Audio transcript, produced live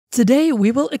Today,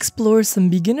 we will explore some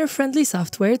beginner-friendly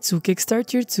software to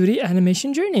kickstart your 2D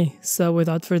animation journey. So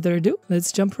without further ado,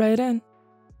 let's jump right in.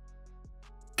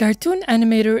 Cartoon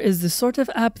Animator is the sort of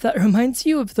app that reminds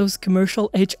you of those commercial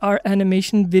HR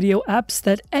animation video apps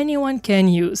that anyone can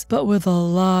use, but with a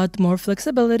lot more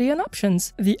flexibility and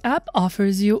options. The app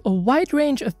offers you a wide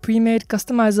range of pre-made,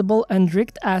 customizable, and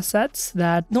rigged assets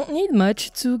that don't need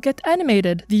much to get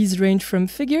animated. These range from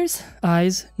figures,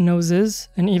 eyes, noses,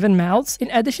 and even mouths.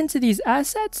 In addition to these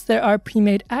assets, there are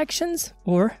pre-made actions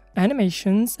or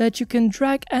animations that you can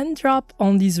drag and drop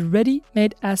on these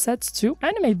ready-made assets to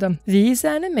animate them. These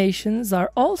animations are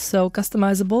also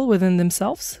customizable within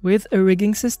themselves with a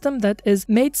rigging system that is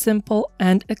made simple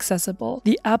and accessible.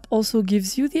 The app also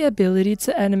gives you the ability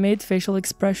to animate facial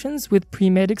expressions with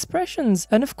pre-made expressions.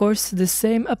 And of course, the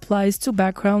same applies to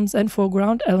backgrounds and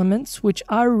foreground elements, which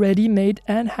are ready-made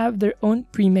and have their own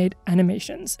pre-made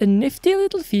animations. A nifty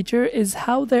little feature is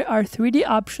how there are 3D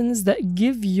options that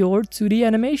give your 2D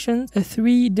animation a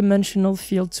three-dimensional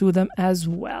feel to them as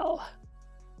well.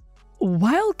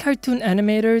 While Cartoon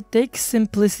Animator takes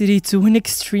simplicity to an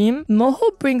extreme,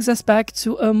 Moho brings us back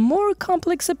to a more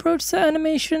complex approach to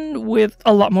animation with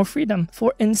a lot more freedom.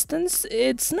 For instance,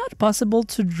 it's not possible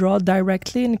to draw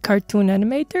directly in Cartoon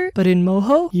Animator, but in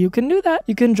Moho, you can do that.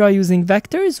 You can draw using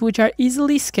vectors, which are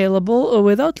easily scalable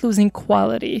without losing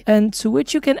quality, and to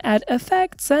which you can add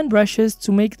effects and brushes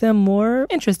to make them more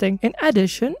interesting. In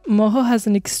addition, Moho has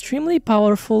an extremely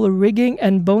powerful rigging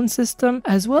and bone system,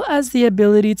 as well as the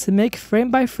ability to make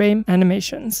frame-by-frame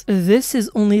animations. This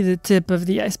is only the tip of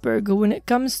the iceberg when it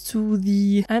comes to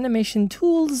the animation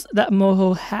tools that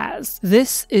Moho has.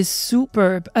 This is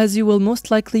superb, as you will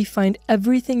most likely find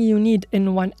everything you need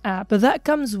in one app, but that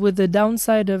comes with the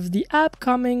downside of the app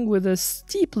coming with a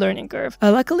steep learning curve.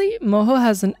 Luckily, Moho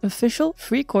has an official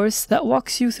free course that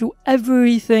walks you through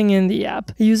everything in the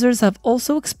app. Users have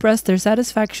also expressed their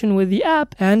satisfaction with the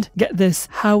app, and get this,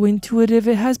 how intuitive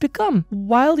it has become.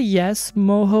 While yes,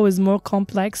 Moho is more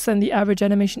complex than the average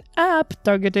animation app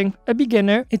targeting a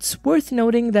beginner, it's worth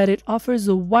noting that it offers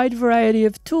a wide variety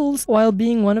of tools while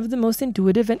being one of the most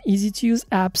intuitive and easy to use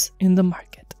apps in the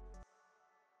market.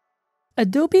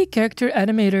 Adobe Character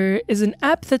Animator is an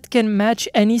app that can match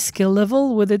any skill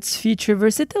level with its feature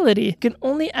versatility. You can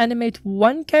only animate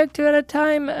one character at a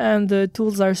time, and the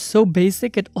tools are so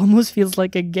basic it almost feels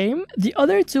like a game. The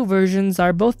other two versions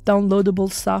are both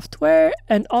downloadable software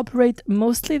and operate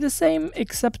mostly the same,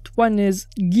 except one is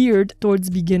geared towards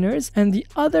beginners and the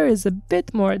other is a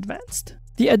bit more advanced.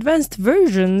 The advanced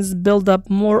versions build up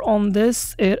more on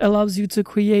this. It allows you to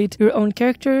create your own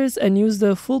characters and use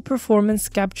the full performance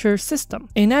capture system.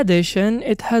 In addition,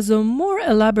 it has a more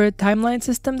elaborate timeline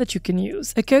system that you can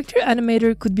use. A character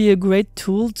animator could be a great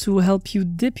tool to help you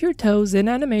dip your toes in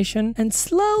animation and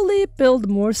slowly build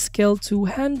more skill to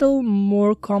handle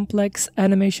more complex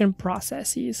animation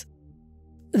processes.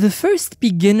 The first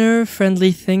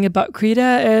beginner-friendly thing about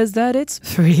Krita is that it's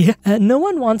free. No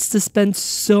one wants to spend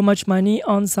so much money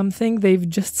on something they've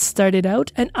just started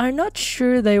out and are not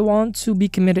sure they want to be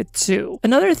committed to.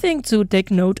 Another thing to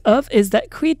take note of is that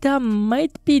Krita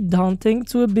might be daunting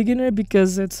to a beginner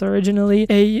because it's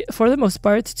originally for the most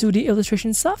part, 2D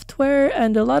illustration software,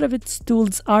 and a lot of its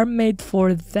tools are made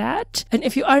for that. And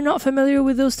if you are not familiar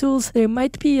with those tools, there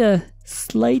might be a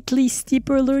slightly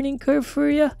steeper learning curve for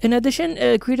you. In addition,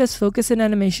 Krita's focus in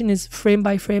animation is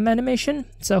frame-by-frame animation,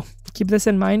 so keep this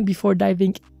in mind before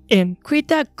diving in.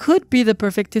 Krita could be the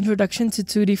perfect introduction to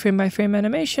 2D frame-by-frame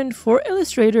animation for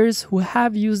illustrators who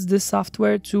have used this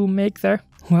software to make their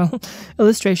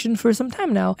illustration for some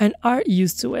time now and are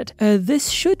used to it. This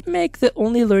should make the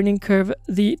only learning curve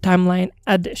the timeline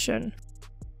addition.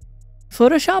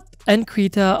 Photoshop and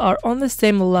Krita are on the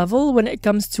same level when it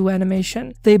comes to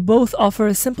animation. They both offer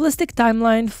a simplistic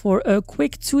timeline for a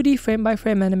quick 2D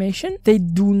frame-by-frame animation. They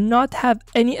do not have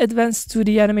any advanced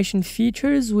 2D animation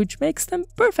features, which makes them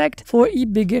perfect for a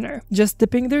beginner just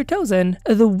dipping their toes in.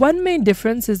 The one main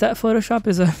difference is that Photoshop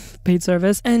is a paid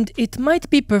service, and it might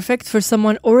be perfect for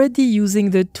someone already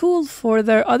using the tool for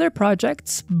their other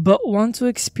projects, but want to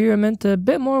experiment a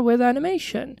bit more with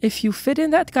animation. If you fit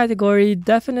in that category,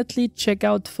 definitely check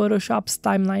out Photoshop's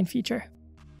timeline feature.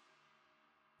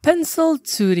 Pencil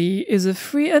 2D is a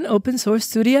free and open source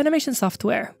 2D animation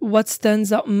software. What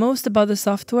stands out most about the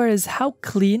software is how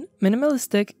clean,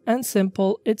 minimalistic, and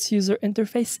simple its user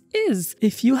interface is.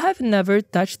 If you have never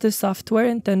touched the software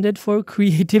intended for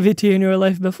creativity in your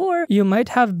life before, you might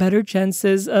have better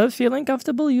chances of feeling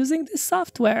comfortable using this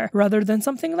software. Rather than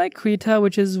something like Krita,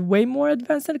 which is way more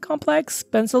advanced and complex,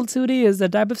 Pencil 2D is the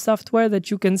type of software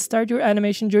that you can start your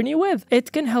animation journey with.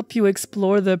 It can help you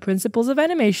explore the principles of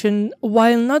animation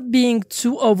while not not being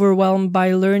too overwhelmed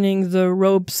by learning the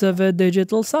ropes of a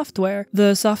digital software.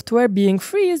 The software being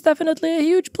free is definitely a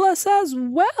huge plus as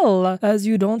well, as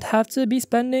you don't have to be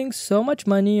spending so much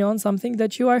money on something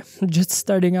that you are just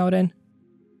starting out in.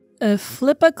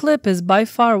 Flipaclip is by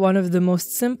far one of the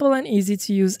most simple and easy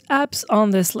to use apps on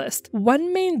this list.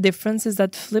 One main difference is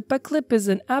that Flipaclip is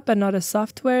an app and not a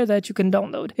software that you can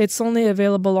download. It's only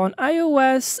available on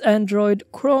iOS, Android,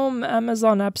 Chrome,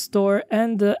 Amazon App Store,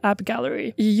 and the App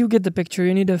Gallery. You get the picture,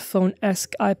 you need a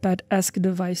phone-esque, iPad-esque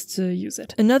device to use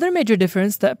it. Another major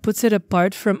difference that puts it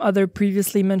apart from other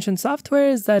previously mentioned software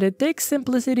is that it takes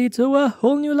simplicity to a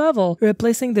whole new level,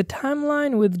 replacing the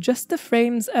timeline with just the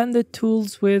frames and the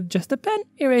tools with just a pen,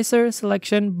 eraser,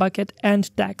 selection, bucket,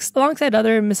 and text, alongside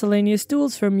other miscellaneous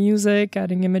tools for music,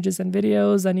 adding images and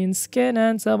videos, onion skin,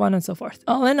 and so on and so forth.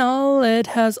 All in all, it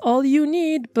has all you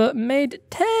need, but made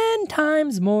 10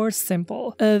 times more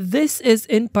simple. This is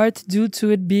in part due to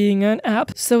it being an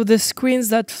app, so the screens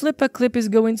that Flipaclip is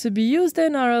going to be used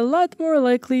in are a lot more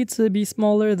likely to be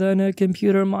smaller than a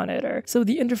computer monitor. So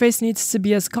the interface needs to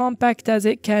be as compact as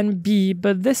it can be,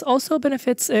 but this also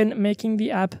benefits in making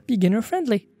the app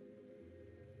beginner-friendly.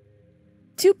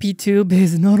 Tupitube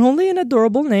is not only an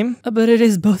adorable name, but it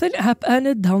is both an app and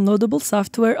a downloadable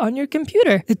software on your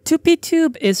computer.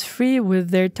 Tupitube is free,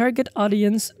 with their target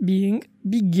audience being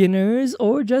beginners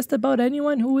or just about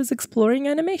anyone who is exploring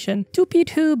animation.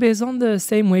 Tupitube is on the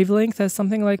same wavelength as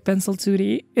something like Pencil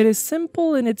 2D. It is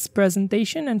simple in its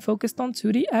presentation and focused on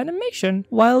 2D animation.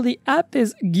 While the app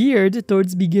is geared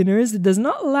towards beginners, it does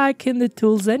not lack in the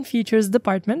tools and features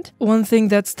department. One thing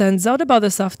that stands out about the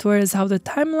software is how the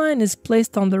timeline is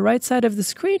placed on the right side of the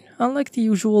screen, unlike the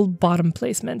usual bottom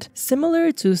placement,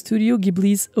 similar to Studio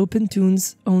Ghibli's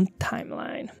OpenToon's own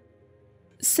timeline.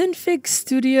 Synfig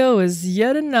Studio is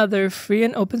yet another free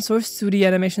and open source 2D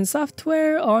animation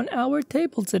software on our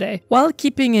table today. While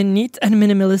keeping a neat and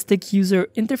minimalistic user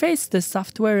interface, the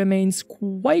software remains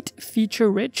quite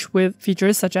feature-rich, with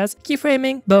features such as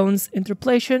keyframing, bones,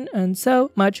 interpolation, and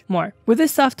so much more. With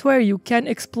this software, you can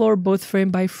explore both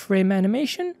frame-by-frame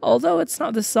animation, although it's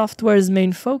not the software's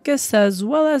main focus, as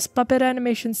well as puppet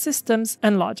animation systems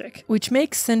and logic, which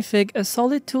makes Synfig a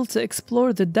solid tool to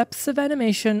explore the depths of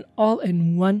animation all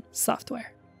in one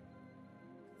software.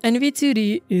 Enve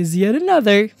 2D is yet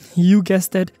another, you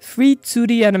guessed it, free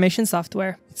 2D animation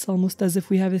software. It's almost as if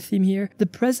we have a theme here. The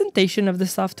presentation of the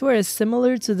software is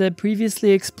similar to the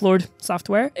previously explored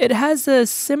software. It has a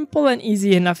simple and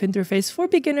easy enough interface for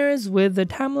beginners, with the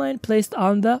timeline placed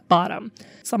on the bottom.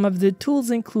 Some of the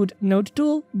tools include Node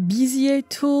Tool, Bezier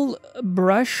Tool,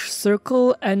 Brush,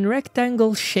 Circle, and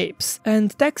Rectangle shapes,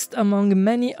 and text, among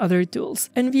many other tools.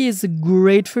 Enve is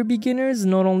great for beginners,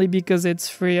 not only because it's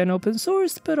free and open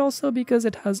source, but also because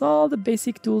it has all the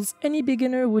basic tools any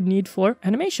beginner would need for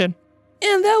animation.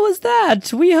 And that was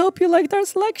that! We hope you liked our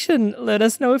selection. Let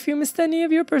us know if you missed any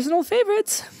of your personal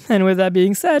favorites. And with that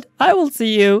being said, I will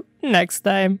see you next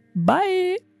time.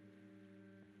 Bye!